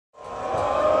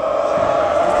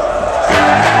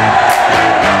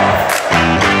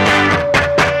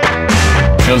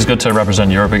feels good to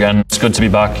represent Europe again. It's good to be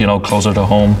back, you know, closer to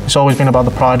home. It's always been about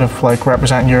the pride of like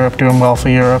representing Europe, doing well for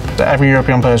Europe. Every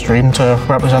European player's dream to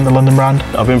represent the London brand.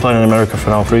 I've been playing in America for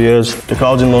now 3 years. The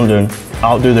crowds in London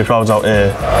outdo the crowds out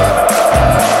here.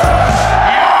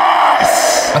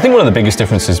 I think one of the biggest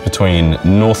differences between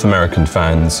North American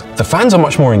fans, the fans are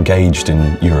much more engaged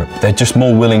in Europe. They're just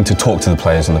more willing to talk to the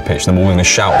players on the pitch. They're more willing to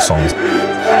shout songs.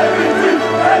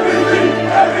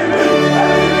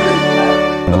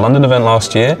 The London event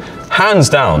last year, hands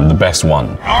down the best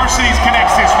one. Arsenal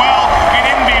connects this well, in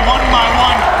Indy, one by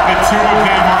one, the two of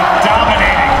them are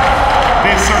dominating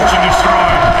this search and destroy.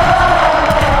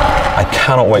 I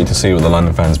cannot wait to see what the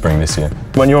London fans bring this year.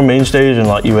 When you're on main stage and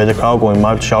like you hear the crowd going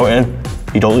mad shouting,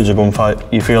 you don't lose a gunfight.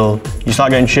 You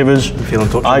start getting shivers. You feel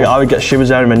untouchable. I would get shivers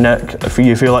there in my neck.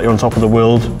 You feel like you're on top of the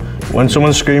world. When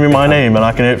someone's screaming my name and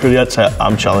I can hear it through the headset,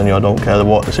 I'm telling you, I don't care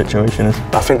what the situation is.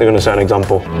 I think they're going to set an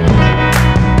example.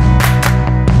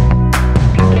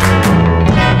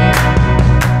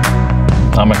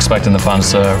 I'm expecting the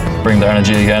fans to bring their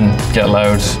energy again, get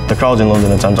loud. The crowds in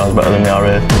London are 10 times better than they are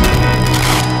here.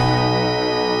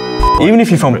 Even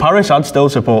if you're from Paris, I'd still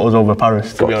support us over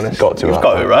Paris, to be honest. Got to. You've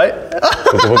got it, right?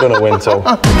 We're going to win, so.